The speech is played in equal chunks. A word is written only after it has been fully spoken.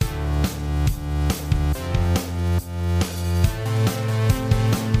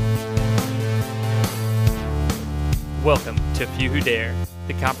Welcome to Few Who Dare,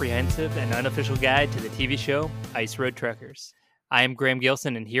 the comprehensive and unofficial guide to the TV show Ice Road Truckers. I am Graham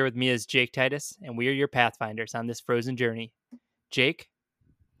Gilson, and here with me is Jake Titus, and we are your pathfinders on this frozen journey. Jake,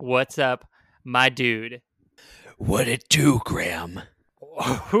 what's up, my dude? What it do, Graham?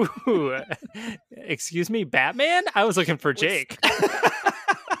 Ooh, excuse me, Batman? I was looking for Jake.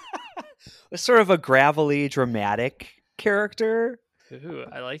 Sort of a gravelly, dramatic character. Ooh,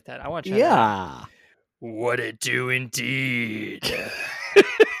 I like that. I want to try that out. Yeah. What it do indeed.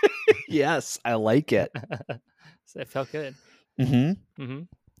 Yes, I like it. So it felt good. Mm-hmm. Mm-hmm.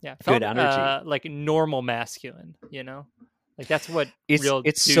 Yeah, it Good felt, energy. like normal masculine, you know? Like that's what It's real so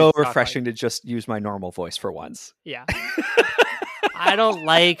dudes talk refreshing like. to just use my normal voice for once. Yeah. I don't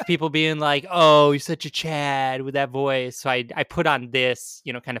like people being like, "Oh, you're such a Chad with that voice." So I put on this,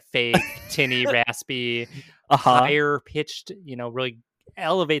 kind of fake, tinny, raspy, higher pitched, really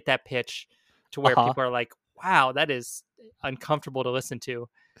elevate that pitch to where people are like, "Wow, that is uncomfortable to listen to."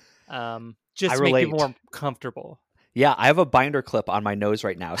 Just I to make people relate. more comfortable. Yeah, I have a binder clip on my nose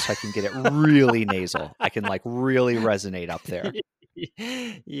right now, so I can get it really nasal. I can really resonate up there.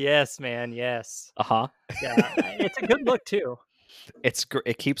 Yes, man. Yes. Yeah, It's a good look too.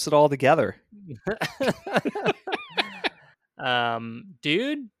 it keeps it all together.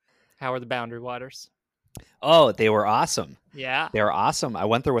 Dude, how are the Boundary Waters? Oh, they were awesome. Yeah. They were awesome. I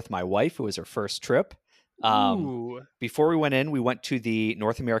went there with my wife. It was her first trip. Ooh. Before we went in, we went to the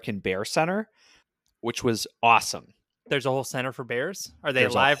North American Bear Center, which was awesome. There's a whole center for bears? Are they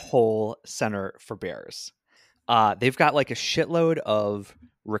There's live? a whole center for bears. They've got a shitload of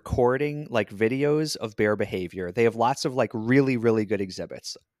recording videos of bear behavior. They have lots of really, really good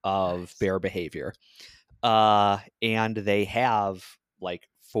exhibits of bear behavior. And they have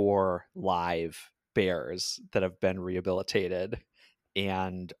 4 live bears that have been rehabilitated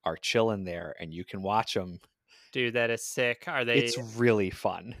and are chilling there, and you can watch them. Dude, that is sick. It's really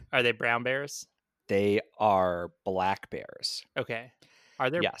fun. Are they brown bears? They are black bears. Okay. Are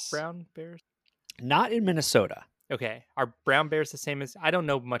there Yes. brown bears? Not in Minnesota. Okay. Are brown bears the same as... I don't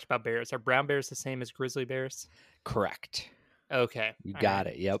know much about bears. Are brown bears the same as grizzly bears? Correct. Okay. You got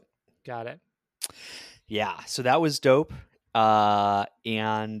it. Yep. Got it. Yeah. So that was dope.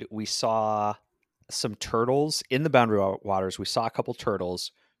 And we saw some turtles in the Boundary Waters. We saw a couple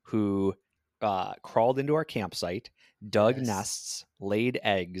turtles who crawled into our campsite, dug nests, laid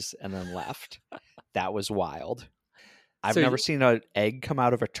eggs, and then left. That was wild. I've never seen an egg come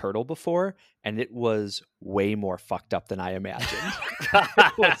out of a turtle before, and it was way more fucked up than I imagined.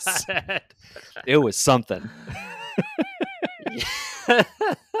 It was something.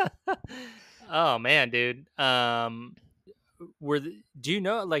 Oh man, dude. Do you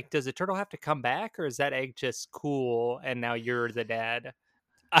know, does a turtle have to come back, or is that egg just cool and now you're the dad?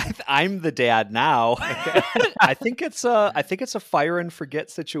 I'm the dad now. I think it's a fire and forget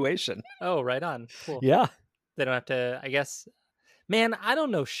situation. Oh, right on. Cool. Yeah. They don't have to, I guess. Man, I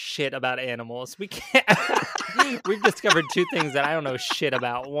don't know shit about animals. We can't. We've discovered 2 things that I don't know shit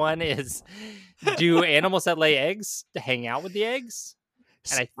about. One is, do animals that lay eggs hang out with the eggs?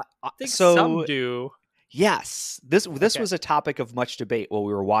 And I think some do. Yes. This was a topic of much debate while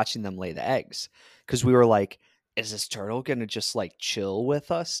we were watching them lay the eggs, because we were like, is this turtle going to just chill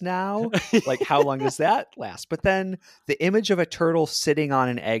with us now? How long does that last? But then the image of a turtle sitting on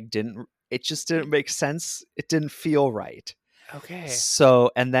an egg just didn't make sense. It didn't feel right. Okay.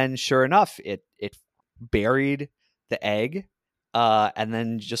 So, and then sure enough, it buried the egg, and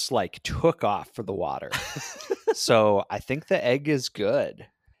then just took off for the water. So I think the egg is good.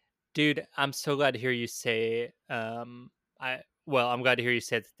 Dude, I'm so glad to hear you say, I'm glad to hear you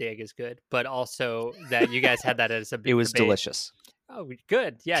say that the egg is good, but also that you guys had that as a big It was debate. delicious. Oh,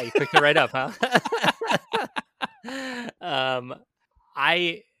 good. Yeah, you picked it right up, huh?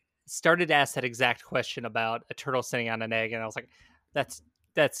 I started to ask that exact question about a turtle sitting on an egg, and I was like,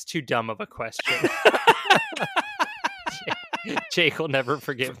 that's too dumb of a question. Jake will never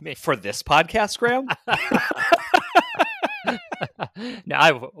forgive me. For this podcast, Graham? No,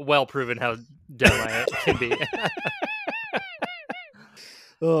 I've well proven how dumb I can be.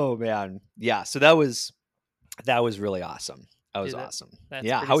 Oh man. Yeah, so that was really awesome. That was awesome.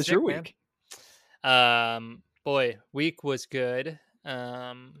 Yeah, how was your week? Man. Boy, week was good.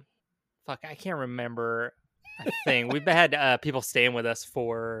 I can't remember a thing. We've had people staying with us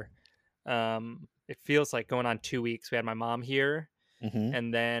for it feels like going on 2 weeks. We had my mom here,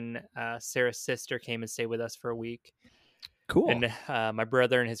 and then Sarah's sister came and stayed with us for a week. Cool. And my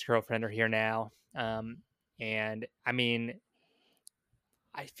brother and his girlfriend are here now. And I mean,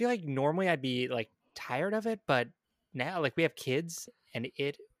 I feel like normally I'd be tired of it, but now we have kids, and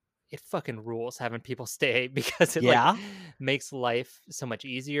it it fucking rules having people stay because it Yeah. like makes life so much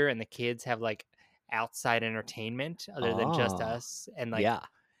easier, and the kids have like outside entertainment other than just Oh, us, and like yeah.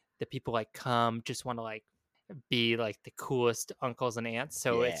 the people like come just want to like be like the coolest uncles and aunts.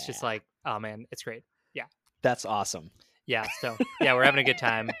 So it's just Yeah. like, oh man, it's great. Yeah. That's awesome. Yeah. So yeah, we're having a good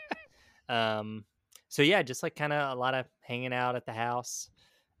time. Um, so yeah, just like kind of a lot of hanging out at the house.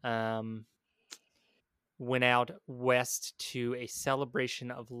 Um, went out west to a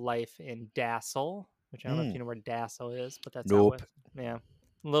celebration of life in Dassel, which I don't know if you know where Dassel is, but that's out Nope. west. Yeah,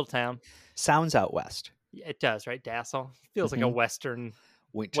 little town. Sounds out west. Yeah, it does, right? Dassel feels like a Mhm. western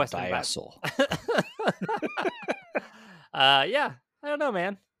Went to western vibe. Dassel. Yeah, I don't know,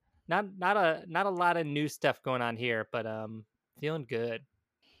 man. Not a lot of new stuff going on here, but feeling good.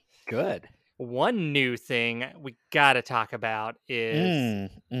 Good. One new thing we got to talk about is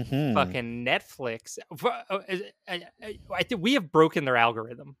Mm-hmm. fucking Netflix. I think we have broken their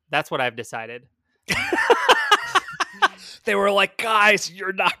algorithm. That's what I've decided. They were like, guys,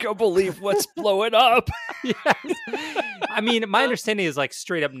 you're not gonna believe what's blowing up. Yes. I mean, my understanding is like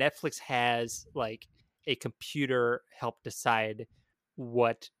straight up Netflix has like a computer help decide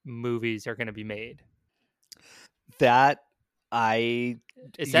what movies are going to be made. That I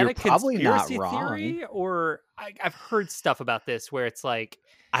Is that you're a probably not conspiracy wrong. theory, or I've heard stuff about this where it's like,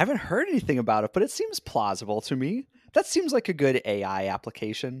 I haven't heard anything about it, but it seems plausible to me. That seems like a good AI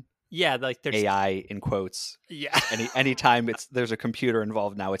application. yeah, like there's AI in quotes. yeah. Anytime there's a computer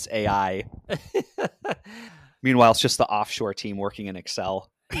involved now, it's AI. Meanwhile, it's just the offshore team working in Excel.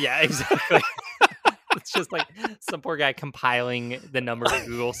 Yeah, exactly. It's just like some poor guy compiling the number of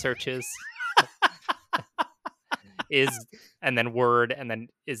Google searches. And then Word, and then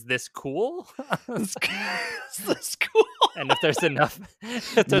is this cool? Is this cool? And if there's enough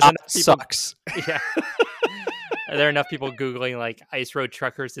people, Sucks. yeah. Are there enough people Googling like ice road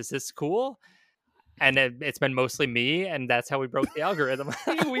truckers? Is this cool? And it's been mostly me, and that's how we broke the algorithm.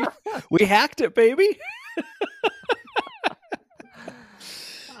 we hacked it, baby.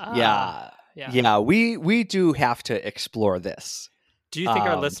 Yeah. Yeah. We do have to explore this. Do you think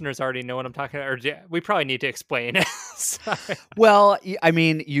our listeners already know what I'm talking about? Or we probably need to explain. Sorry. Well, I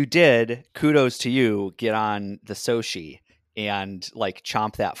mean, you did. Kudos to you. Get on the Soshi and like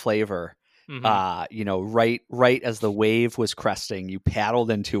chomp that flavor. Mm-hmm. Right as the wave was cresting, you paddled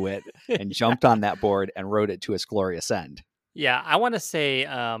into it and jumped on that board and rode it to its glorious end. Yeah, I want to say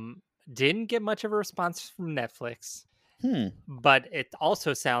didn't get much of a response from Netflix. But it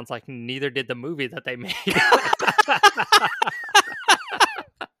also sounds like neither did the movie that they made.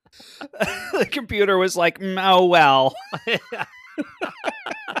 The computer was like, oh, well.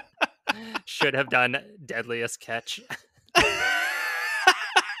 Should have done Deadliest Catch.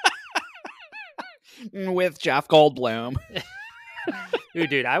 With Jeff Goldblum. Ooh,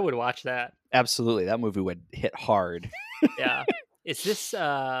 dude, I would watch that. Absolutely. That movie would hit hard. Yeah. Is this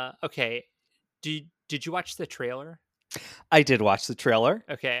okay? Did you watch the trailer? I did watch the trailer.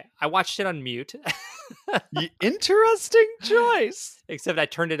 Okay. I watched it on mute. Interesting choice. Except I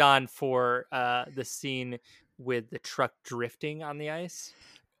turned it on for the scene with the truck drifting on the ice.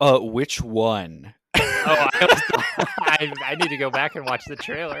 Which one? Oh, I need to go back and watch the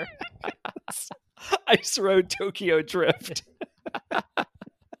trailer. Ice Road Tokyo Drift.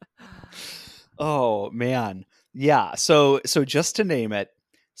 Oh man. Yeah, so just to name it,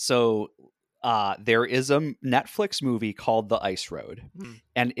 there is a Netflix movie called The Ice Road,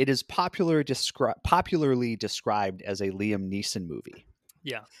 and it is popularly described as a Liam Neeson movie.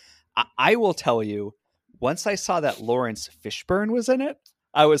 Yeah. I will tell you, once I saw that Lawrence Fishburne was in it,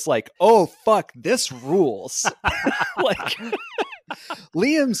 I was like, oh, fuck, this rules. Like,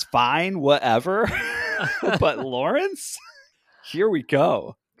 Liam's fine, whatever. But Lawrence? Here we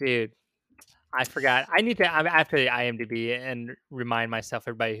go. Dude, I forgot. I have to IMDb and remind myself,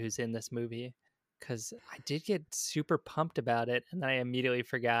 everybody who's in this movie, because I did get super pumped about it, and then I immediately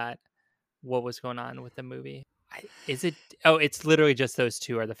forgot what was going on with the movie. It's literally just those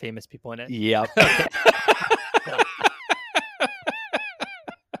two are the famous people in it. Yep.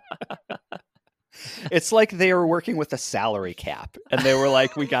 It's like they were working with a salary cap, and they were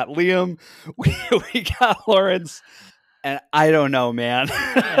like, we got Liam, we got Lawrence, and I don't know, man.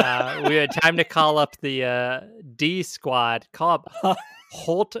 We had time to call up the D squad. Call up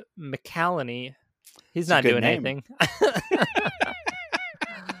Holt McCallany. He's not doing anything.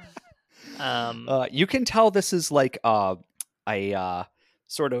 You can tell this is like a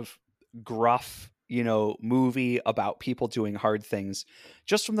sort of gruff, movie about people doing hard things,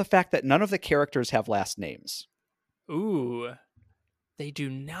 just from the fact that none of the characters have last names. Ooh, They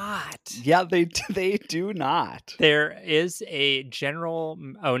do not. Yeah, they do not. There is a general.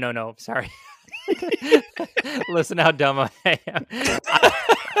 Oh no, sorry. Listen how dumb I am.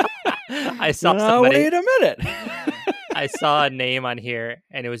 I saw somebody. Wait a minute. I saw a name on here,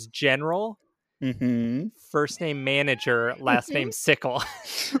 and it was General. Mm-hmm. First name Manager, last name Sickle.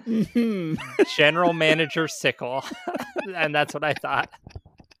 Mm-hmm. General Manager Sickle, and that's what I thought.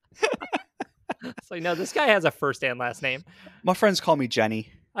 It's like, no, this guy has a first and last name. My friends call me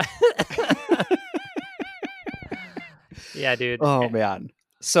Jenny. Yeah, dude. Oh man.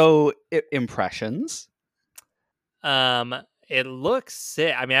 So impressions. It looks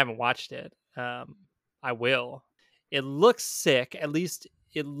sick. I mean, I haven't watched it. I will. It looks sick. At least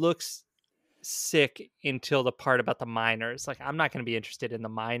it looks sick until the part about the miners. Like, I'm not going to be interested in the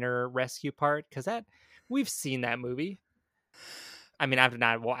miner rescue part because we've seen that movie. I mean, I've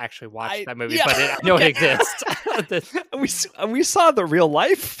not actually watched that movie, but I know it exists. we saw the real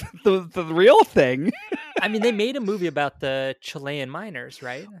life, the real thing. I mean, they made a movie about the Chilean miners,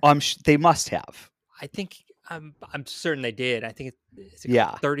 right? They must have. I think I'm certain they did. I think it's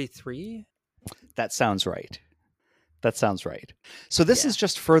 33. That sounds right. So this is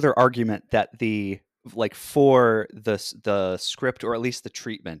just further argument that for the script, or at least the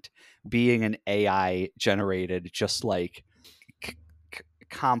treatment, being an AI generated, just like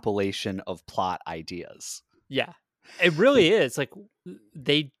compilation of plot ideas. Yeah, it really is. Like,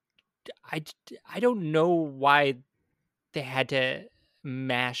 I don't know why they had to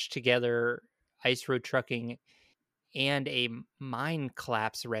mash together ice road trucking and a mine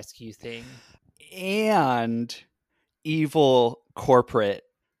collapse rescue thing and evil corporate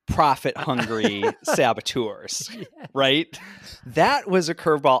profit hungry saboteurs. Right? That was a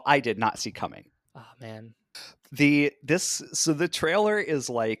curveball I did not see coming. Oh man. The trailer is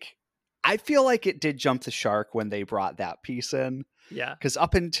like, I feel like it did jump the shark when they brought that piece in. Yeah. Because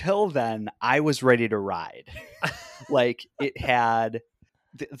up until then, I was ready to ride. Like, it had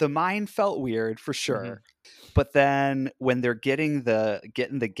the mine felt weird for sure. Mm-hmm. But then when they're getting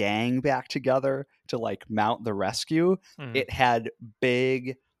the gang back together to like mount the rescue, it had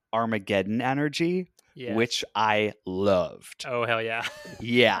big Armageddon energy, which I loved. Oh hell yeah.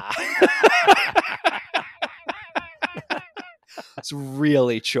 Yeah. It's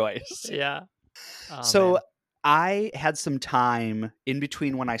really choice. Yeah. Oh, so man. I had some time in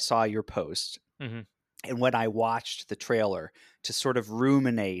between when I saw your post and when I watched the trailer to sort of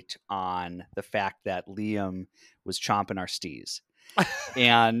ruminate on the fact that Liam was chomping our stees.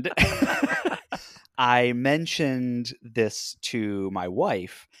 And I mentioned this to my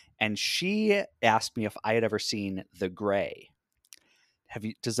wife, and she asked me if I had ever seen The Grey.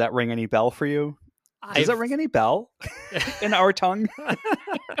 Does that ring any bell for you? Does that ring any bell in our tongue?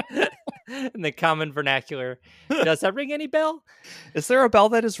 In the common vernacular. Does that ring any bell? Is there a bell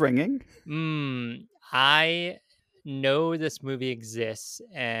that is ringing? I know this movie exists,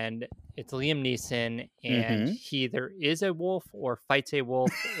 and it's Liam Neeson, and he either is a wolf or fights a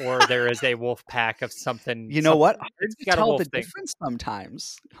wolf, or there is a wolf pack of something. You know what? Hard It's to got a tell wolf the thing. difference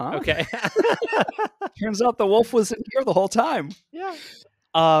sometimes. Huh? Okay. Turns out the wolf was in here the whole time. Yeah.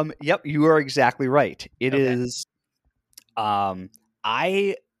 Yep, you are exactly right. It is.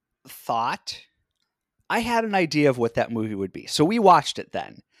 I thought I had an idea of what that movie would be, so we watched it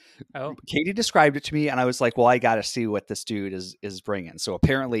then. Oh, Katie described it to me, and I was like, "Well, I got to see what this dude is bringing." So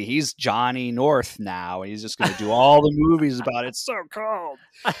apparently, he's Johnny North now, and he's just going to do all the movies about it. It's so cold.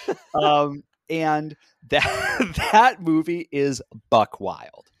 And that movie is buck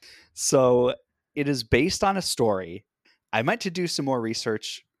wild. So it is based on a story. I meant to do some more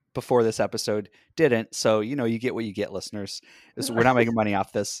research before this episode, didn't. So, you get what you get, listeners. We're not making money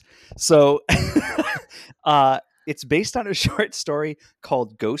off this. So it's based on a short story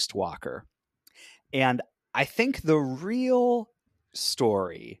called Ghost Walker. And I think the real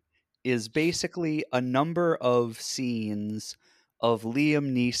story is basically a number of scenes of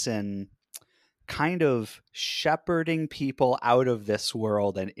Liam Neeson kind of shepherding people out of this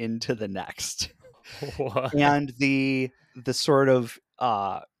world and into the next. What? And the sort of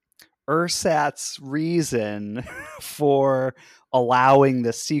Ursat's reason for allowing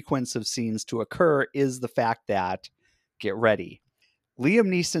the sequence of scenes to occur is the fact that, get ready, Liam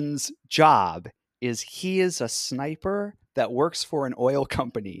Neeson's job is he is a sniper that works for an oil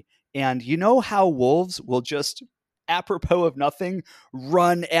company. And you know how wolves will just, apropos of nothing,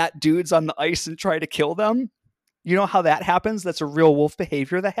 run at dudes on the ice and try to kill them? You know how that happens? That's a real wolf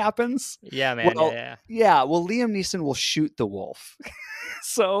behavior that happens. Yeah, man. Well, yeah. Well, Liam Neeson will shoot the wolf.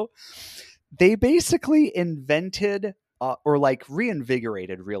 So they basically invented or like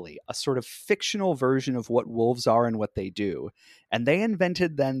reinvigorated, really, a sort of fictional version of what wolves are and what they do. And they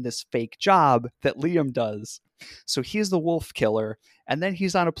invented then this fake job that Liam does. So he's the wolf killer, and then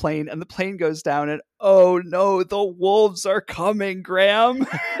he's on a plane, and the plane goes down, and oh no, the wolves are coming, Graham.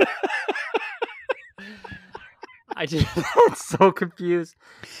 I'm so confused.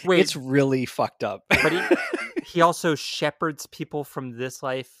 Wait, it's really fucked up. But he also shepherds people from this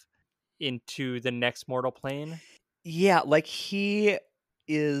life into the next mortal plane. Yeah, like he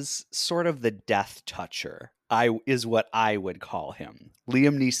is sort of the death toucher. Is what I would call him.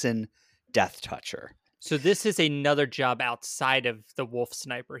 Liam Neeson, death toucher. So this is another job outside of the wolf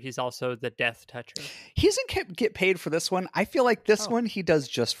sniper. He's also the death toucher. He doesn't get paid for this one. I feel like this one he does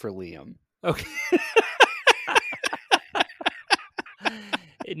just for Liam. Okay.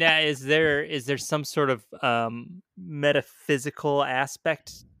 Now, is there some sort of metaphysical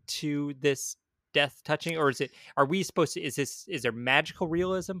aspect to this death touching, or is there magical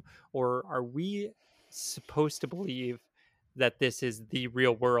realism, or are we supposed to believe that this is the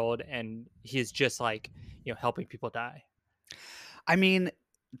real world and he's just like, helping people die? I mean,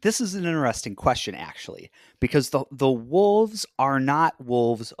 this is an interesting question, actually, because the wolves are not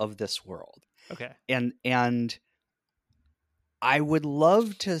wolves of this world. Okay. And I would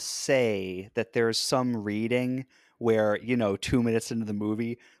love to say that there's some reading where, 2 minutes into the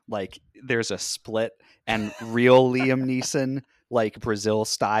movie, like there's a split and real Liam Neeson, like Brazil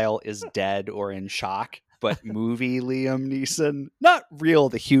style, is dead or in shock. But movie Liam Neeson, not real,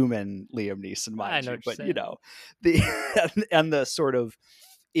 the human Liam Neeson, mind you, but the sort of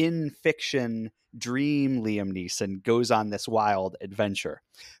in fiction dream Liam Neeson goes on this wild adventure.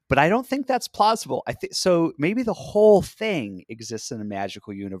 But I don't think that's plausible. I think so. Maybe the whole thing exists in a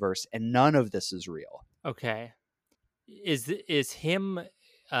magical universe, and none of this is real. Okay, is him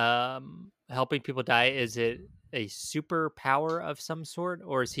helping people die? Is it a superpower of some sort,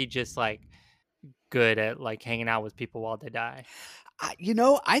 or is he just like good at like hanging out with people while they die?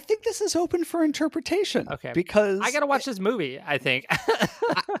 I think this is open for interpretation. Okay, because I gotta watch this movie. I think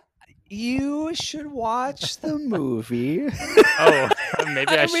you should watch the movie. Oh,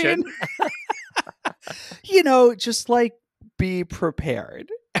 maybe I should. Just like be prepared.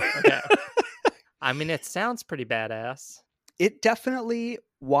 Okay. I mean, it sounds pretty badass. It definitely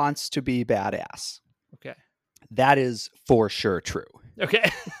wants to be badass. Okay. That is for sure true.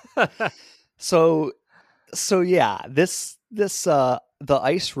 Okay. So yeah, the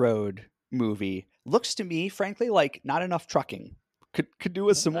Ice Road movie looks to me, frankly, like not enough trucking. Could do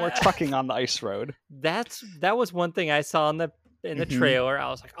with some more trucking on the Ice Road. That was one thing I saw in the trailer. I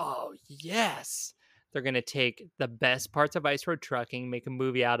was like, oh yes, they're gonna take the best parts of Ice Road trucking, make a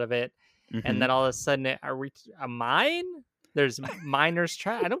movie out of it, and then all of a sudden, are we a mine? There's miners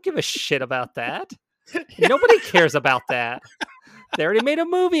I don't give a shit about that. Yeah. Nobody cares about that. They already made a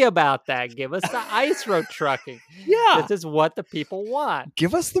movie about that. Give us the Ice Road trucking. Yeah. This is what the people want.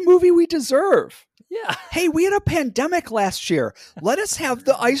 Give us the movie we deserve. Yeah. Hey, we had a pandemic last year. Let us have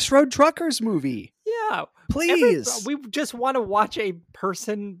the Ice Road Truckers movie. Yeah. Please. We just want to watch a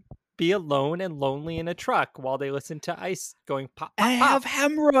person be alone and lonely in a truck while they listen to ice going pop, pop, and pop. have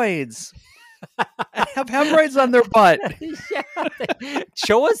hemorrhoids. Have hemorrhoids on their butt. Yeah,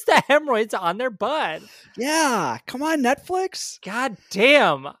 show us the hemorrhoids on their butt. Yeah, come on, Netflix. God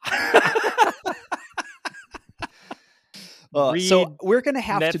damn. So we're gonna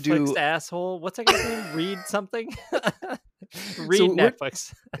have Netflix to do asshole. What's that guy's name? Read something. Read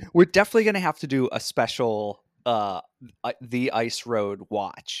Netflix. We're definitely gonna have to do a special the Ice Road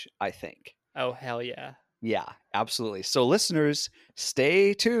watch, I think. Oh hell yeah. Yeah, absolutely. So listeners,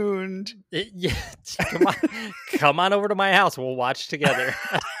 stay tuned. Yeah, come on over to my house. We'll watch together.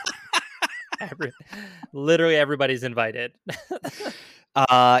 Literally everybody's invited.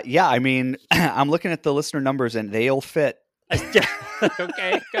 Yeah, I mean, I'm looking at the listener numbers and they'll fit.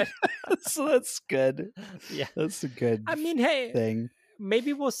 Okay, good. So that's good. Yeah, that's a good. I mean, hey, thing.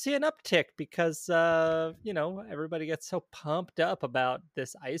 Maybe we'll see an uptick because everybody gets so pumped up about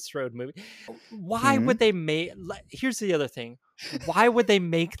this Ice Road movie. Why would they make? Here's the other thing. Why would they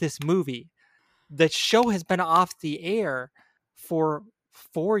make this movie? The show has been off the air for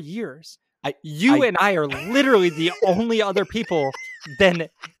 4 years. You and I are literally the only other people than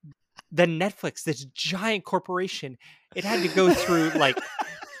Netflix, this giant corporation. It had to go through like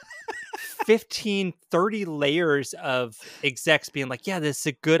 15, 30 layers of execs being like, yeah, this is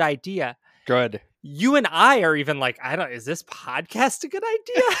a good idea. Good. You and I are even like, is this podcast a good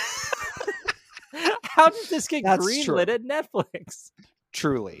idea? How did this get greenlit at Netflix?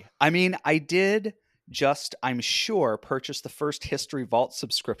 Truly. I mean, I did just, I'm sure, purchased the first History Vault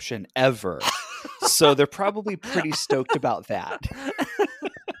subscription ever. So they're probably pretty stoked about that.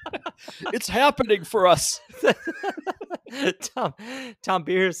 It's happening for us. Tom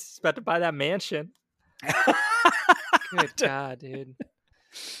Beers is about to buy that mansion. Good God, dude.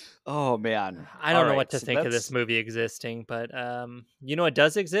 Oh, man. I don't know what to think of this movie existing, but you know what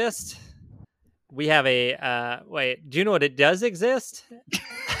does exist? We have a wait, do you know what it does exist?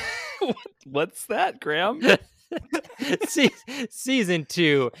 What's that, Graham? Season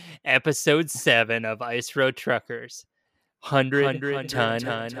 2, episode 7 of Ice Road Truckers. 100 ton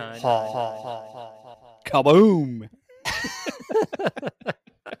haul. Kaboom!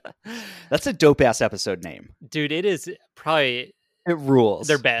 That's a dope ass episode name, dude. It is probably it rules.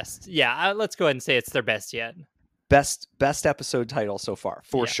 Their best, yeah. Let's go ahead and say it's their best yet. Best episode title so far,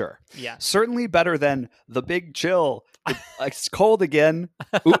 for sure. Yeah, certainly better than The Big Chill. It's cold again.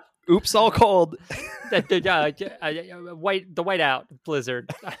 Oops, all cold. The whiteout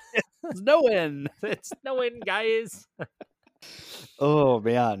blizzard. It's snowing. It's snowing, guys. Oh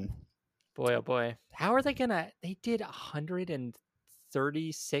man, boy, oh boy. How are they gonna? They did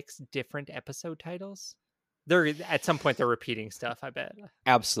 136 different episode titles. They're at some point they're repeating stuff. I bet.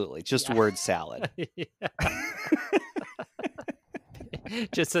 Absolutely, just word salad.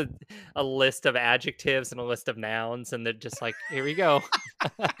 Just a list of adjectives and a list of nouns, and they're just like, here we go.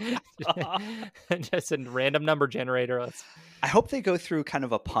 Just a random number generator. I hope they go through kind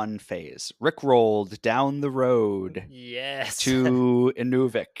of a pun phase. Rick rolled down the road. Yes. To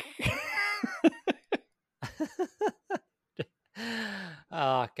Inuvik.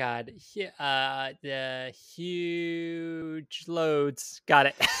 Oh God. The huge loads. Got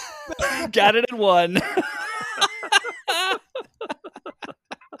it. Got it in one.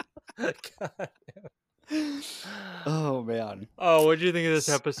 God. Oh man. Oh, what did you think of this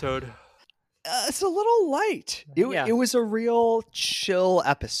episode? It's a little light. It was a real chill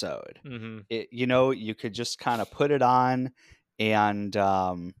episode. Mm-hmm. You could just kind of put it on and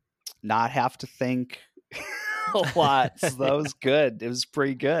not have to think a lot. So that was good. It was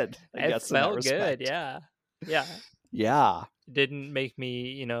pretty good. It felt good. Yeah. Didn't make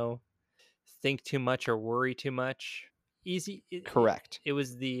me, think too much or worry too much. Easy. Correct. It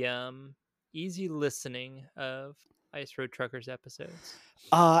was the easy listening of Ice Road Truckers episodes.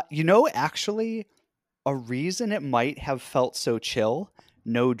 Actually, a reason it might have felt so chill.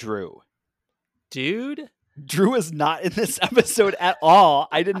 No Drew. Dude, Drew is not in this episode at all.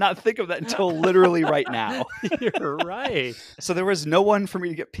 I did not think of that until literally right now. You're right. So there was no one for me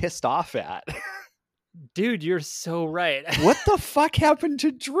to get pissed off at. Dude, you're so right. What the fuck happened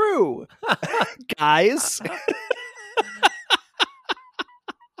to Drew? Guys?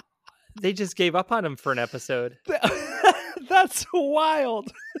 They just gave up on him for an episode. That's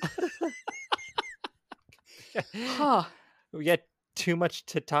wild. Huh. We got too much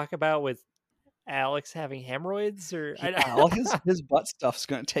to talk about with Alex having hemorrhoids, or all his butt stuff's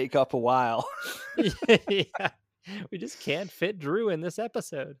going to take up a while. Yeah. We just can't fit Drew in this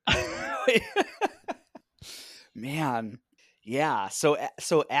episode. Man. Yeah. So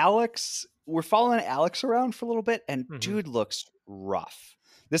Alex, we're following Alex around for a little bit, and dude looks rough.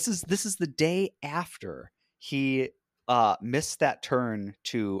 This is the day after he missed that turn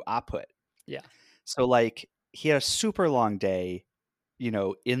to Oput. Yeah. So he had a super long day,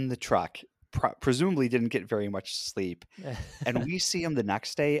 in the truck. Presumably didn't get very much sleep. And we see him the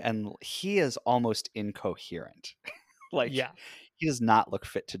next day, and he is almost incoherent. He does not look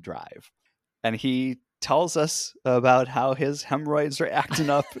fit to drive. And he tells us about how his hemorrhoids are acting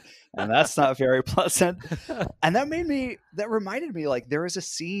up, and that's not very pleasant. And that reminded me, there was a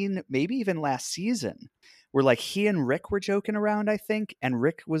scene, maybe even last season, where he and Rick were joking around, I think, and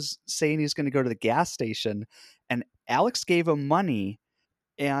Rick was saying he's going to go to the gas station, and Alex gave him money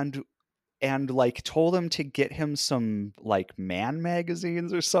and told him to get him some Man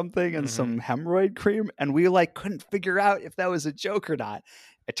magazines or something and some hemorrhoid cream, and we couldn't figure out if that was a joke or not.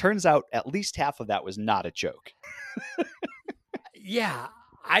 It turns out at least half of that was not a joke. Yeah.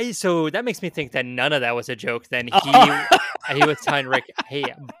 So that makes me think that none of that was a joke. Then he was telling Rick, hey,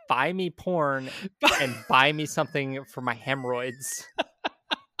 buy me porn and buy me something for my hemorrhoids.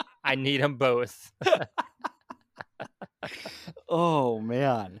 I need them both. Oh,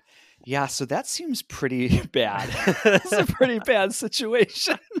 man. Yeah, so that seems pretty bad. It's a pretty bad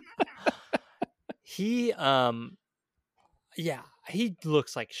situation. He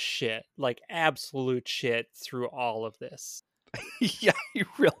looks like shit, absolute shit through all of this. Yeah, he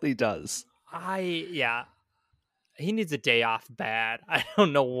really does. He needs a day off bad. I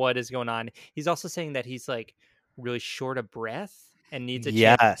don't know what is going on. He's also saying that he's really short of breath. and needs a chance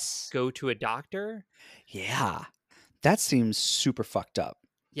Yes. to go to a doctor. Yeah. That seems super fucked up.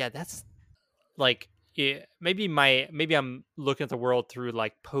 Yeah, that's like maybe I'm looking at the world through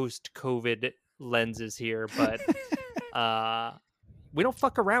like post-COVID lenses here, but we don't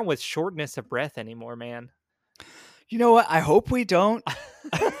fuck around with shortness of breath anymore, man. You know what? I hope we don't.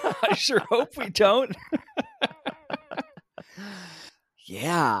 I sure hope we don't.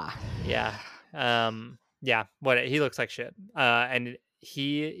 Yeah. Yeah. Yeah, he looks like shit. And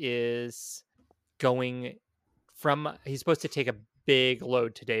he is going he's supposed to take a big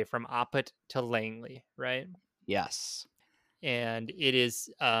load today from Oppet to Langley, right? Yes. And it is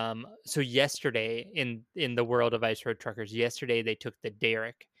so yesterday in the world of ice road truckers, yesterday they took the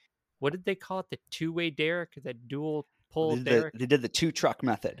derrick. What did they call it? The two-way derrick? The dual pull derrick? They did the 2-truck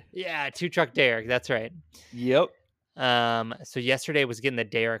method. Yeah, 2-truck derrick. That's right. Yep. So yesterday was getting the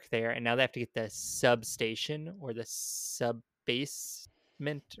derrick there, and now they have to get the substation or the sub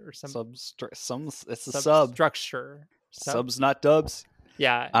basement or some it's a sub structure. Subs, not dubs.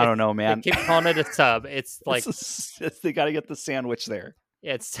 Yeah, I don't know, man. They keep calling it a sub. It's like they got to get the sandwich there.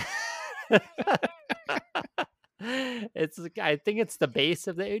 It's it's I think it's the base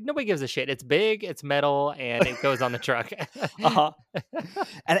of nobody gives a shit. It's big, it's metal, and it goes on the truck. Uh-huh.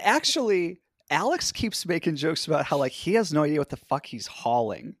 And actually, Alex keeps making jokes about how like he has no idea what the fuck he's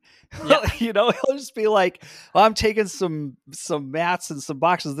hauling. Yeah. You know, he'll just be like, oh, I'm taking some mats and some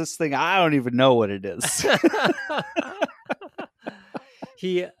boxes. This thing, I don't even know what it is.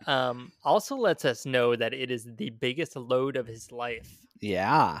 He also lets us know that it is the biggest load of his life.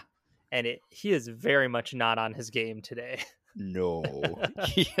 Yeah. And he is very much not on his game today. No.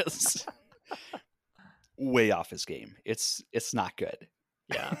 He is way off his game. It's not good.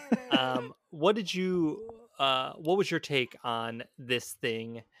 Yeah. What was your take on this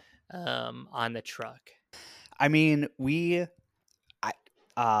thing on the truck? I mean,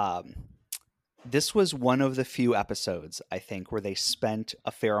 this was one of the few episodes, I think, where they spent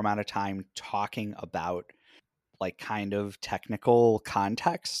a fair amount of time talking about like kind of technical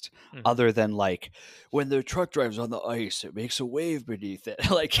context, other than like when the truck drives on the ice, it makes a wave beneath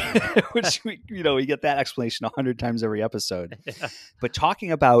it. Like, which we get that explanation 100 times every episode. Yeah. But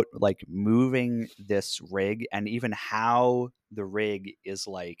talking about like moving this rig and even how the rig is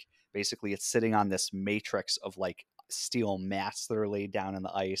like, basically it's sitting on this matrix of like steel mats that are laid down in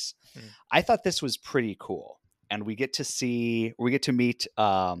the ice. I thought this was pretty cool. And we get to meet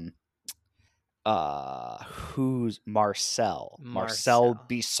who's Marcel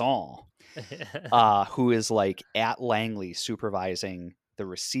Bisson, who is like at Langley supervising the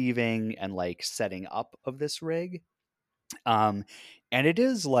receiving and like setting up of this rig. And it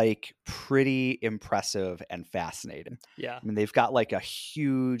is like pretty impressive and fascinating. Yeah. I mean, they've got like a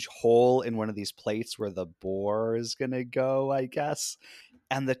huge hole in one of these plates where the bore is going to go, I guess.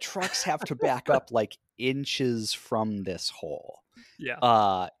 And the trucks have to back up like inches from this hole.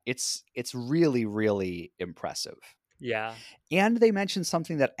 Yeah. It's really, really impressive. Yeah. And they mentioned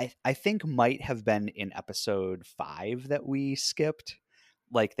something that I think might have been in episode 5 that we skipped.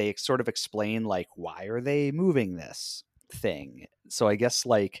 Like they sort of explain like, why are they moving this thing? So I guess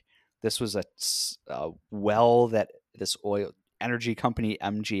like this was a well that this oil energy company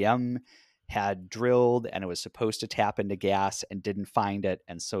MGM had drilled, and it was supposed to tap into gas and didn't find it.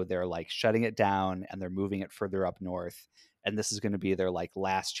 And so they're like shutting it down and they're moving it further up north. And this is going to be their like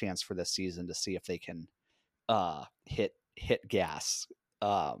last chance for this season to see if they can hit gas.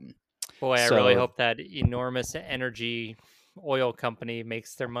 Boy, I really hope that enormous energy oil company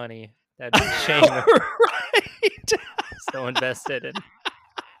makes their money. That'd be a shame. Right. So invested in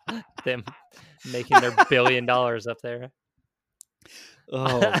them making their $1 billion up there.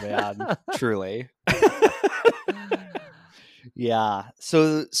 Oh man, truly. Yeah.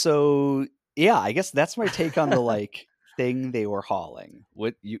 So yeah, I guess that's my take on the like thing they were hauling.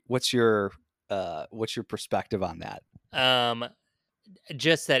 What's your perspective on that?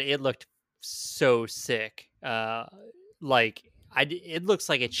 Just that it looked so sick. It looks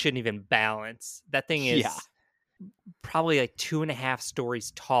like it shouldn't even balance. That thing is probably like 2.5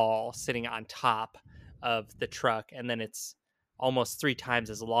 stories tall, sitting on top of the truck, and then it's almost 3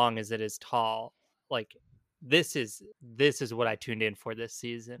 times as long as it is tall. Like this is what I tuned in for this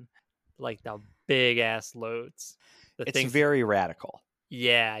season. Like the big ass loads. It's very radical.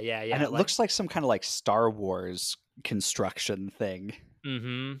 Yeah. And it looks like some kind of like Star Wars construction thing.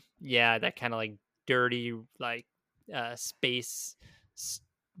 Mm-hmm. Yeah, that kind of like dirty, like space,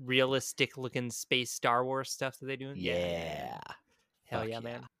 realistic looking space Star Wars stuff that they do. Yeah. Hell yeah,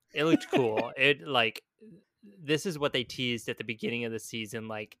 man. It looked cool. It like, this is what they teased at the beginning of the season.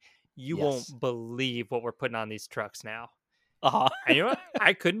 Like, you won't believe what we're putting on these trucks now. And you know what?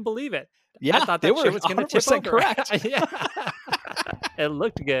 I couldn't believe it. Yeah, I thought they that were shit was going to tip 100% over. correct. Yeah. It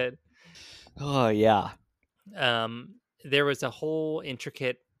looked good. Oh, yeah. There was a whole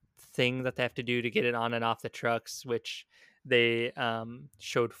intricate thing that they have to do to get it on and off the trucks, which they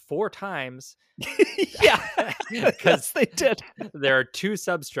showed 4 times. Yeah, Because they did. There are 2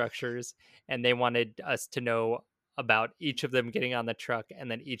 substructures, and they wanted us to know about each of them getting on the truck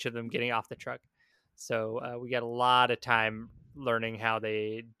and then each of them getting off the truck. So we got a lot of time learning how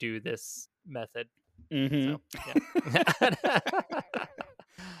they do this method. Mm-hmm. So, yeah.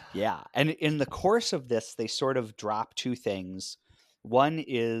 Yeah. And in the course of this, they sort of drop 2 things. One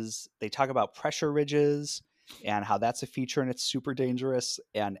is they talk about pressure ridges and how that's a feature and it's super dangerous.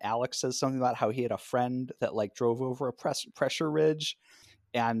 And Alex says something about how he had a friend that like drove over a pressure ridge.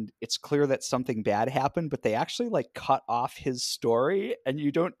 And it's clear that something bad happened, but they actually like cut off his story and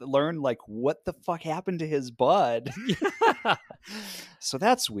you don't learn like what the fuck happened to his bud. Yeah. So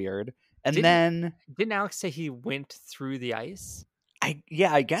that's weird. And didn't Alex say he went through the ice?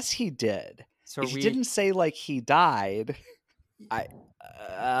 I guess he did. So he didn't say like he died. So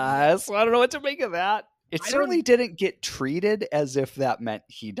I don't know what to make of that. It certainly didn't get treated as if that meant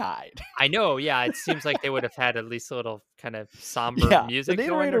he died. I know, yeah. It seems like they would have had at least a little kind of somber music. The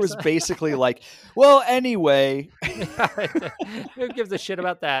narrator was basically like, well, anyway. Who gives a shit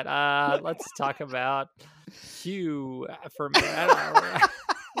about that? Let's talk about Hugh for a minute. I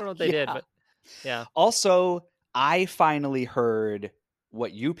don't know what they did, but yeah. Also, I finally heard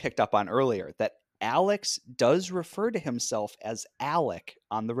what you picked up on earlier, that Alex does refer to himself as Alec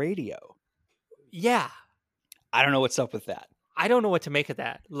on the radio. Yeah. I don't know what's up with that. I don't know what to make of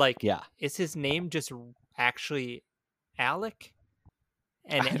that. Like, yeah. Is his name just actually Alec?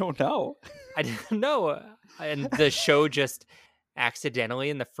 And I don't know. I didn't know. And the show just accidentally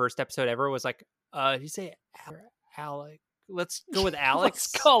in the first episode ever was like, did you say Alec? Let's go with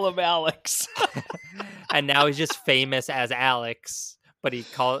Alex. Let's call him Alex. And now he's just famous as Alex, but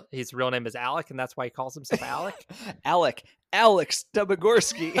his real name is Alec, and that's why he calls himself Alec. Alex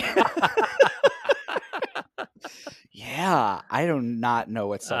Debogorski. Yeah, I do not know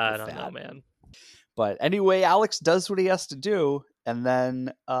what's up with that. I don't know, man. But anyway, Alex does what he has to do, and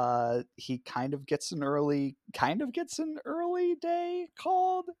then he kind of gets an early day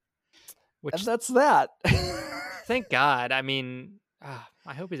called. And that's that. Thank God. I mean,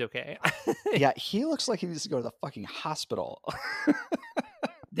 I hope he's okay. Yeah, he looks like he needs to go to the fucking hospital.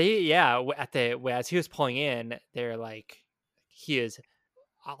 As he was pulling in, they're like, he is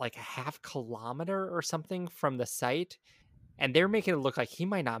like a half kilometer or something from the site, and they're making it look like he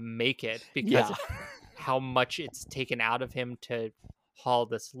might not make it because of how much it's taken out of him to haul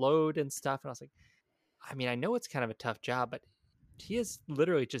this load and stuff. And I was like, I mean, I know it's kind of a tough job, but he is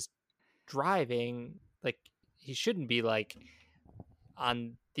literally just driving. Like, he shouldn't be like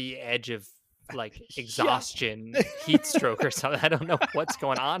on the edge of like exhaustion, heat stroke or something. I don't know what's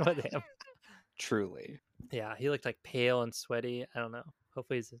going on with him. Truly. Yeah, he looked like pale and sweaty. I don't know.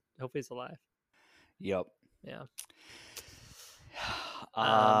 Hopefully he's alive. Yep. Yeah.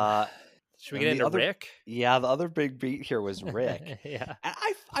 Should we get into Rick? Yeah, the other big beat here was Rick. Yeah. And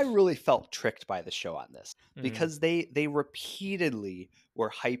I really felt tricked by the show on this because they repeatedly were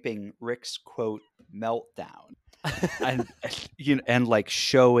hyping Rick's quote meltdown. and like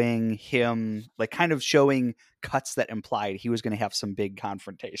showing him, like kind of showing cuts that implied he was going to have some big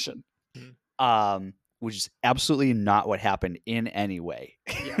confrontation. Which is absolutely not what happened in any way.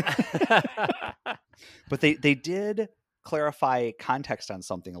 Yeah. But they did clarify context on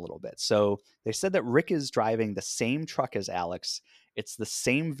something a little bit. So they said that Rick is driving the same truck as Alex. It's the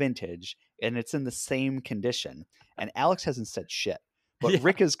same vintage and it's in the same condition. And Alex hasn't said shit. But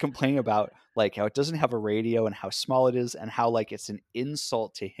Rick is complaining about like how it doesn't have a radio and how small it is and how like it's an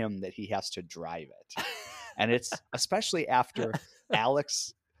insult to him that he has to drive it. And it's especially after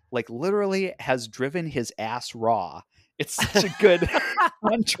Alex like literally has driven his ass raw. It's such a good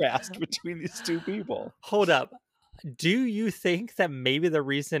contrast between these two people. Hold up. Do you think that maybe the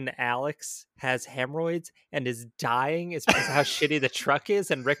reason Alex has hemorrhoids and is dying is because of how shitty the truck is,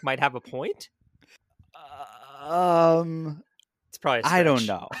 and Rick might have a point? It's probably a stretch. I don't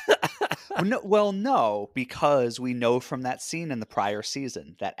know. No, because we know from that scene in the prior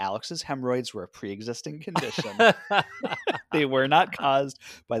season that Alex's hemorrhoids were a pre-existing condition. They were not caused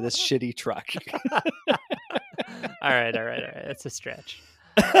by this shitty truck. All right. That's a stretch.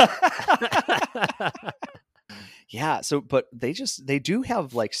 Yeah. So, but they do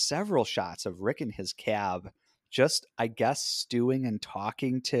have like several shots of Rick in his cab just, I guess, stewing and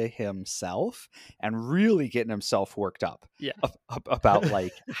talking to himself and really getting himself worked up Yeah. about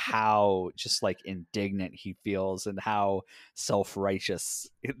like how just like indignant he feels and how self-righteous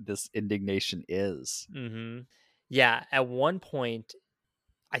this indignation is. Mm-hmm. Yeah. At one point,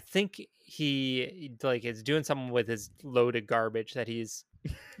 I think he like is doing something with his loaded garbage that he's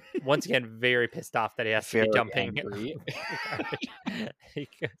once again very pissed off that he has to be Very dumping angry. garbage.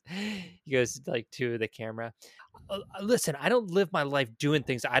 He goes like to the camera. Listen, I don't live my life doing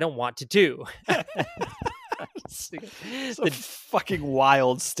things I don't want to do. It's a fucking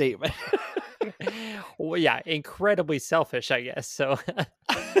wild statement. Well, yeah, incredibly selfish, I guess. So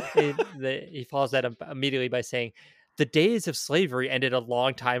he follows that up immediately by saying, "The days of slavery ended a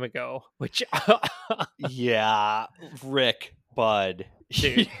long time ago." Which, Yeah, Rick, bud,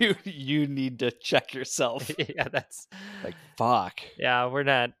 dude, you need to check yourself. yeah, that's Like, fuck. yeah, we're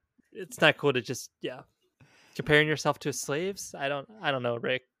not. It's not cool to just comparing yourself to slaves. I don't know,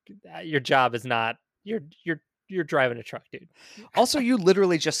 Rick. Your job is not. You're driving a truck, dude. Also, you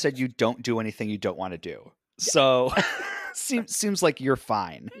literally just said you don't do anything you don't want to do. So seems like you're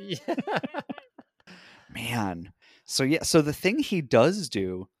fine. Yeah. Man. So yeah, so the thing he does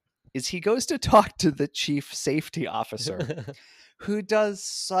do is he goes to talk to the chief safety officer who does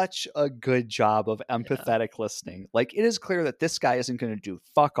such a good job of empathetic listening. Like, it is clear that this guy isn't going to do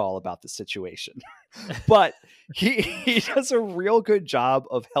fuck all about the situation. But he does a real good job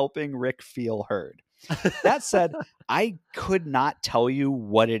of helping Rick feel heard. That said, I could not tell you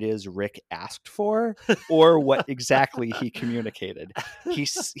what it is Rick asked for or what exactly he communicated. He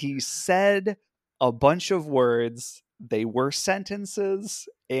said a bunch of words. They were sentences,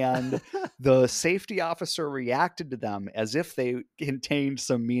 and the safety officer reacted to them as if they contained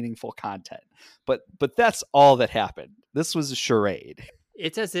some meaningful content. But that's all that happened. This was a charade.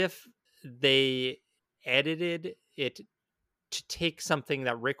 It's as if they edited it to take something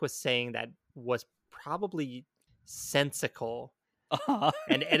that Rick was saying that was probably sensical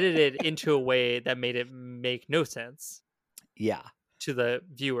and edited it into a way that made it make no sense. Yeah. To the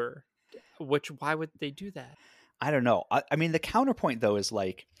viewer. Why would they do that? I don't know. I mean, the counterpoint though is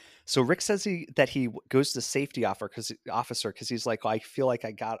like, so Rick says that he goes to safety officer because he's like, I feel like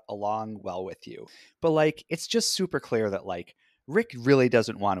I got along well with you, but like, it's just super clear that like Rick really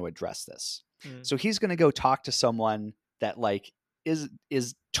doesn't want to address this. So he's going to go talk to someone that like is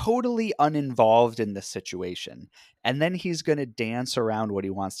totally uninvolved in this situation, and then he's going to dance around what he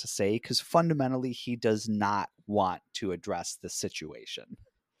wants to say because fundamentally he does not want to address the situation.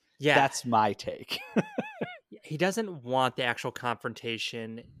 Yeah, that's my take. He doesn't want the actual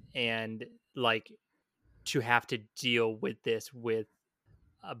confrontation and like to have to deal with this with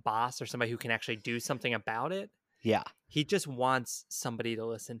a boss or somebody who can actually do something about it. Yeah. He just wants somebody to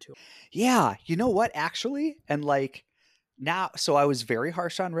listen to him. Yeah. You know what, actually? And like now, so I was very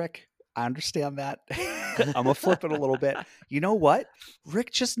harsh on Rick. I understand that. I'm going to flip it a little bit. You know what?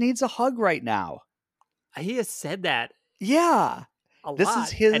 Rick just needs a hug right now. He has said that. Yeah. This lot,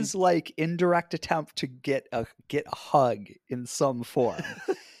 is his like indirect attempt to get a hug in some form.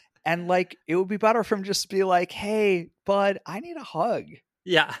 And like, it would be better for him just to be like, hey, bud, I need a hug.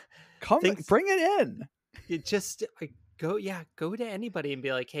 Yeah. Come bring it in. It just go to anybody and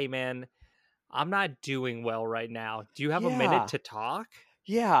be like, hey man, I'm not doing well right now. Do you have a minute to talk?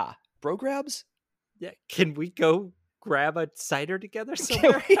 Yeah. Bro grabs? Yeah. Can we go grab a cider together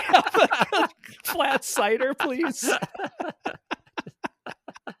somewhere? Can we have a flat cider, please?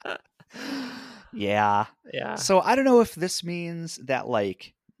 Yeah. So I don't know if this means that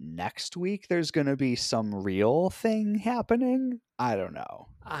like next week there's going to be some real thing happening. I don't know.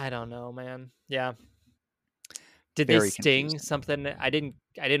 I don't know, man. Yeah. Did Very they sting confusing. something? I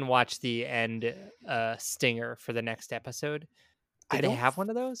didn't watch the end stinger for the next episode. Did they have one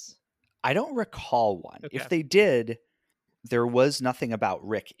of those? I don't recall one. Okay. If they did, there was nothing about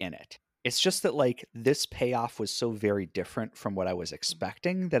Rick in it. It's just that like this payoff was so very different from what I was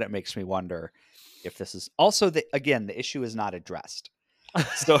expecting that it makes me wonder if this is also the issue is not addressed.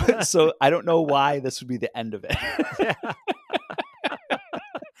 So I don't know why this would be the end of it.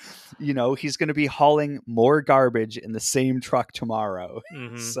 You know, he's going to be hauling more garbage in the same truck tomorrow.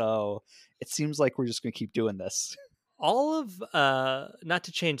 Mm-hmm. So it seems like we're just going to keep doing this. All of not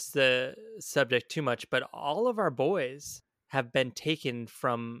to change the subject too much, but all of our boys have been taken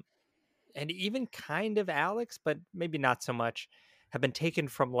from, and even kind of Alex, but maybe not so much, have been taken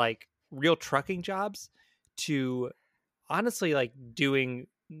from like real trucking jobs to honestly like doing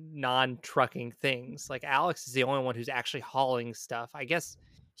non-trucking things. Like Alex is the only one who's actually hauling stuff. I guess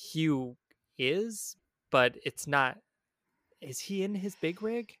Hugh is, but it's not. Is he in his big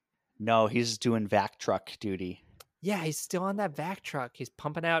rig? No, he's doing vac truck duty. Yeah, he's still on that vac truck. He's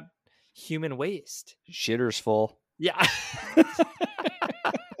pumping out human waste. Shitter's full. Yeah.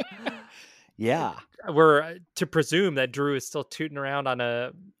 Yeah. We're to presume that Drew is still tooting around on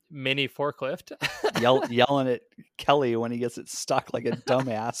a mini forklift. Yelling at Kelly when he gets it stuck like a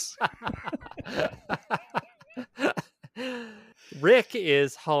dumbass. Rick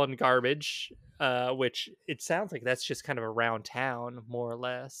is hauling garbage, which it sounds like that's just kind of around town, more or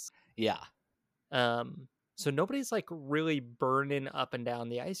less. Yeah. So nobody's like really burning up and down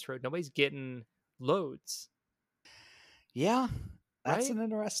the ice road. Nobody's getting loads. Yeah. That's right? an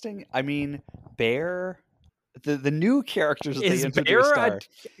interesting. I mean, Bear, the new characters that Is they Bear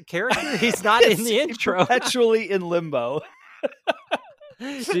introduced a character? He's not in the intro. Perpetually in limbo.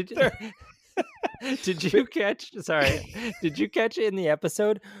 Did you catch? Sorry, did you catch it in the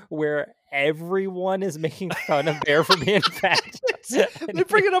episode where everyone is making fun of Bear for being fat? They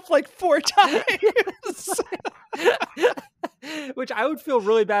bring it up like 4 times. Which I would feel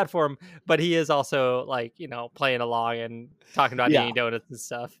really bad for him, but he is also like, you know, playing along and talking about eating donuts and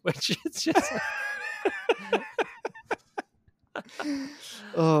stuff, which is just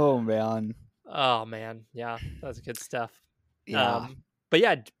Oh man. Yeah, that's good stuff. Yeah. But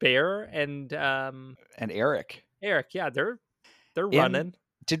yeah, Bear and Eric, yeah, they're running.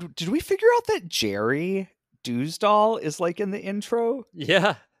 Did we figure out that Jerry Dewsdahl is like in the intro?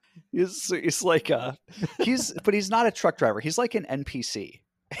 Yeah. He's like but he's not a truck driver. He's like an NPC.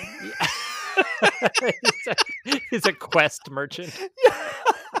 He's a quest merchant.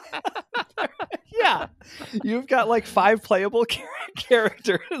 Yeah. You've got like 5 playable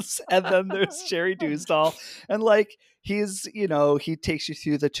characters, and then there's Jerry Dewsdahl, and like he's, you know, he takes you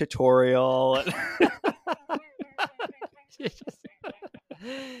through the tutorial.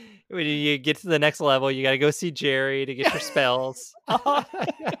 When you get to the next level, you got to go see Jerry to get your spells.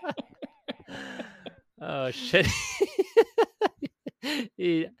 Oh shit.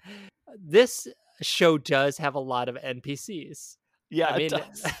 This show does have a lot of NPCs. Yeah, I mean, it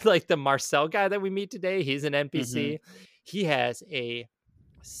does. like the Marcel guy that we meet today, he's an NPC. Mm-hmm. He has a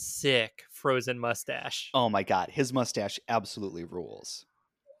sick frozen mustache. Oh my god, his mustache absolutely rules.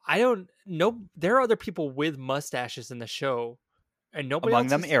 I don't know. There are other people with mustaches in the show, and nobody among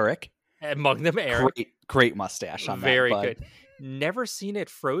them Eric. Great mustache on very that. Very good. Never seen it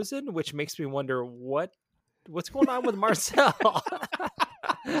frozen, which makes me wonder what's going on with Marcel.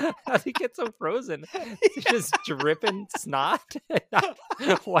 How did he get so frozen? He's just dripping snot, not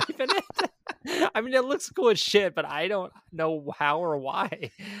wiping it. I mean, it looks cool as shit, but I don't know how or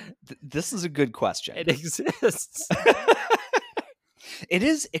why. This is a good question. It exists. It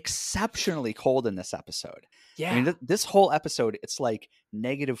is exceptionally cold in this episode. Yeah. I mean, this whole episode, it's like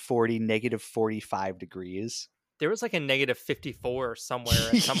 -40, -45 degrees. There was like a -54 somewhere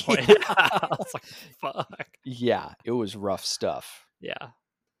at some point. I was like, fuck. Yeah, it was rough stuff. Yeah.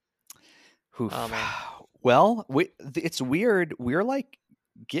 Oof. Oh, man. Well, it's weird. We're like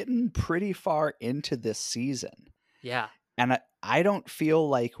getting pretty far into this season. Yeah. And I don't feel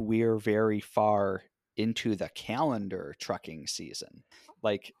like we're very far into the calendar trucking season.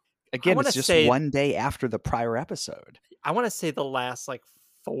 Like, again, it's just one day after the prior episode. I want to say the last like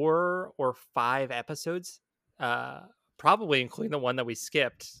 4 or 5 episodes, probably including the one that we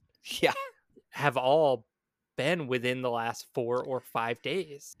skipped, have all been within the last 4 or 5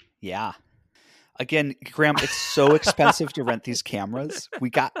 days. Yeah. Again, Graham, it's so expensive to rent these cameras. We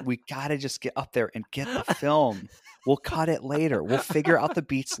got to just get up there and get the film. We'll cut it later. We'll figure out the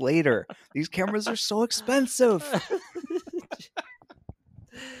beats later. These cameras are so expensive.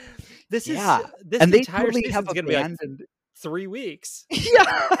 This and they totally have going to be like 3 weeks.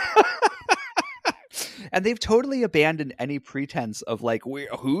 Yeah. And they've totally abandoned any pretense of like,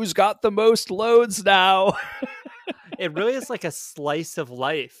 who's got the most loads now? It really is like a slice of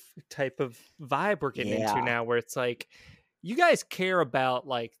life type of vibe we're getting into now, where it's like, you guys care about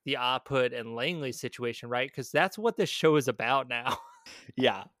like the Aput and Langley situation, right? Because that's what this show is about now.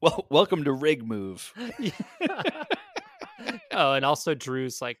 Yeah. Well, welcome to Rig Move. Oh, and also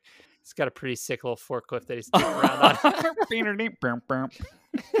Drew's like, he's got a pretty sick little forklift that he's doing around on.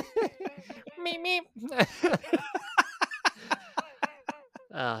 Meep, meep.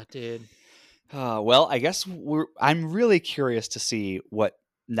 Oh, dude. Well, I guess I'm really curious to see what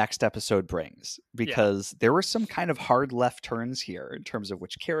next episode brings, because there were some kind of hard left turns here in terms of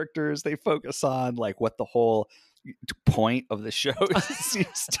which characters they focus on, like what the whole point of the show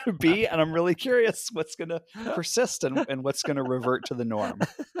seems to be. And I'm really curious what's going to persist and what's going to revert to the norm.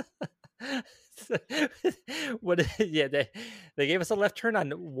 They gave us a left turn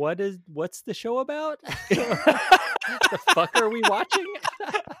on what's the show about? The fuck are we watching?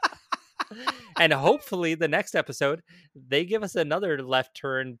 And hopefully the next episode, they give us another left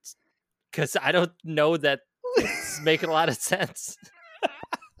turn, because I don't know that it's making a lot of sense.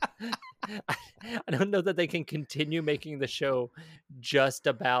 I don't know that they can continue making the show just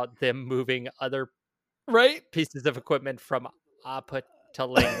about them moving other pieces of equipment from Appa to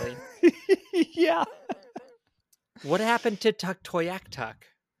Langley. Yeah. What happened to Tuktoyak Tuk?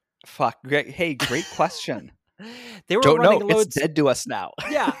 Fuck. Great. Hey, great question. They were Don't running know. loads. It's dead to us now.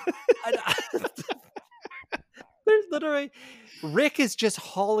 Yeah. There's literally Rick is just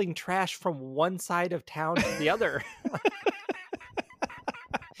hauling trash from one side of town to the other.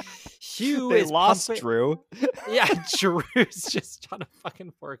 Hugh They is lost pumping... Drew. Yeah, Drew's just on a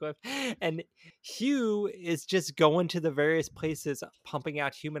fucking forklift. And Hugh is just going to the various places pumping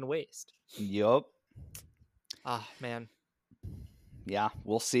out human waste. Yup. Oh, man. Yeah,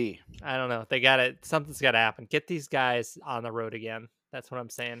 we'll see. I don't know. Something's got to happen. Get these guys on the road again. That's what I'm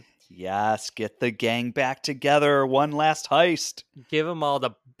saying. Yes, get the gang back together. One last heist. Give them all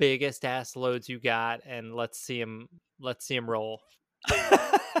the biggest ass loads you got, and let's see them roll.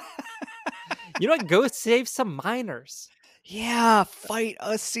 You know what? Go save some miners. Yeah, fight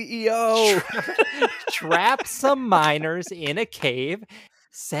a CEO. Trap some miners in a cave.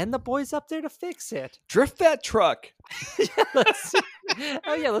 Send the boys up there to fix it. Drift that truck. Let's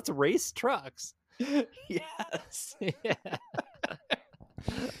race trucks. Yes. Yeah.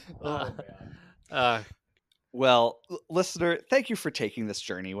 Oh, man. Well, listener, thank you for taking this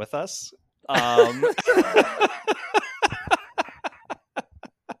journey with us.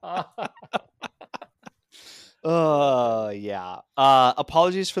 Yeah.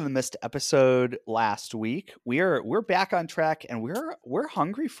 Apologies for the missed episode last week. We're back on track, and we're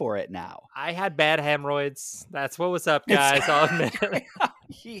hungry for it now. I had bad hemorrhoids. That's what was up, guys. I'll admit it.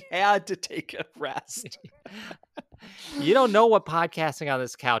 He had to take a rest. You don't know what podcasting on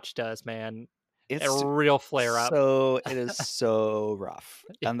this couch does, man. It's a real flare up. So it is so rough.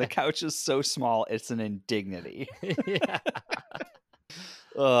 And the couch is so small, it's an indignity. Yeah.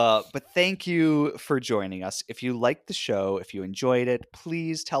 But thank you for joining us. If you liked the show, if you enjoyed it,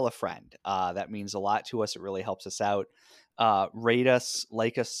 please tell a friend. That means a lot to us. It really helps us out. Rate us,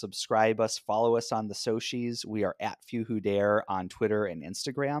 like us, subscribe us, follow us on the socials. We are at Few Who Dare on Twitter and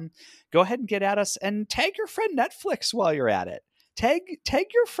Instagram. Go ahead and get at us, and tag your friend Netflix while you're at it. Tag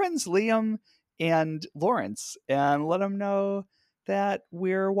your friends Liam and Lawrence, and let them know that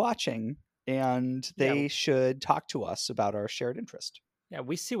we're watching, and they should talk to us about our shared interest. Yeah,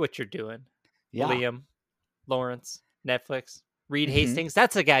 we see what you're doing. Yeah. Liam, Lawrence, Netflix, Reed Hastings.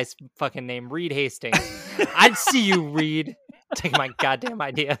 That's a guy's fucking name, Reed Hastings. I'd see you, Reed. Take my goddamn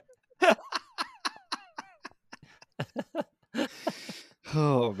idea.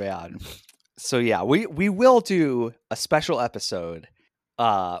 Oh, man. So, yeah, we will do a special episode,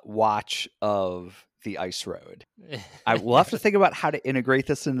 watch of The Ice Road. I will have to think about how to integrate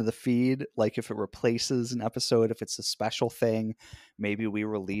this into the feed, like if it replaces an episode, if it's a special thing. Maybe we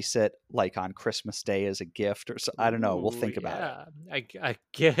release it like on Christmas Day as a gift or so. I don't know. We'll think about it. I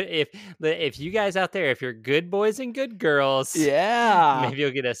get if you guys out there, if you're good boys and good girls, maybe you'll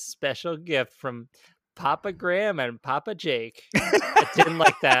get a special gift from Papa Graham and Papa Jake. I didn't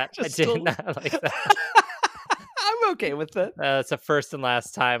like that. I did not like that. I'm okay with it. It's the first and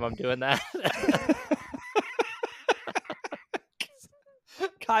last time I'm doing that.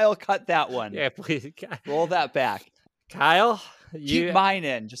 Kyle, cut that one. Yeah, please. Roll that back. Kyle, keep mine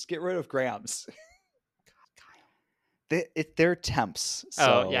in. Just get rid of Graham's. They're temps.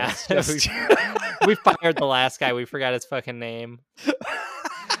 So yeah. We fired the last guy. We forgot his fucking name.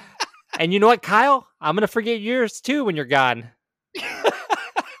 And you know what, Kyle? I'm going to forget yours too when you're gone.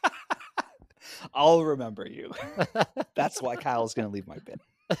 I'll remember you. That's why Kyle's going to leave my bin.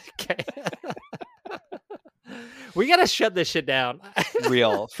 Okay. We got to shut this shit down.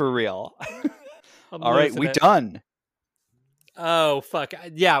 For real. All right, we done. Oh, fuck.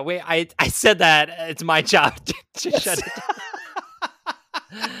 Yeah, wait, I said that. It's my job to shut it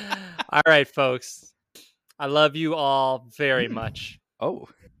down. All right, folks. I love you all very much. Oh.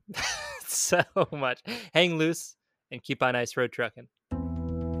 So much. Hang loose and keep on ice road trucking.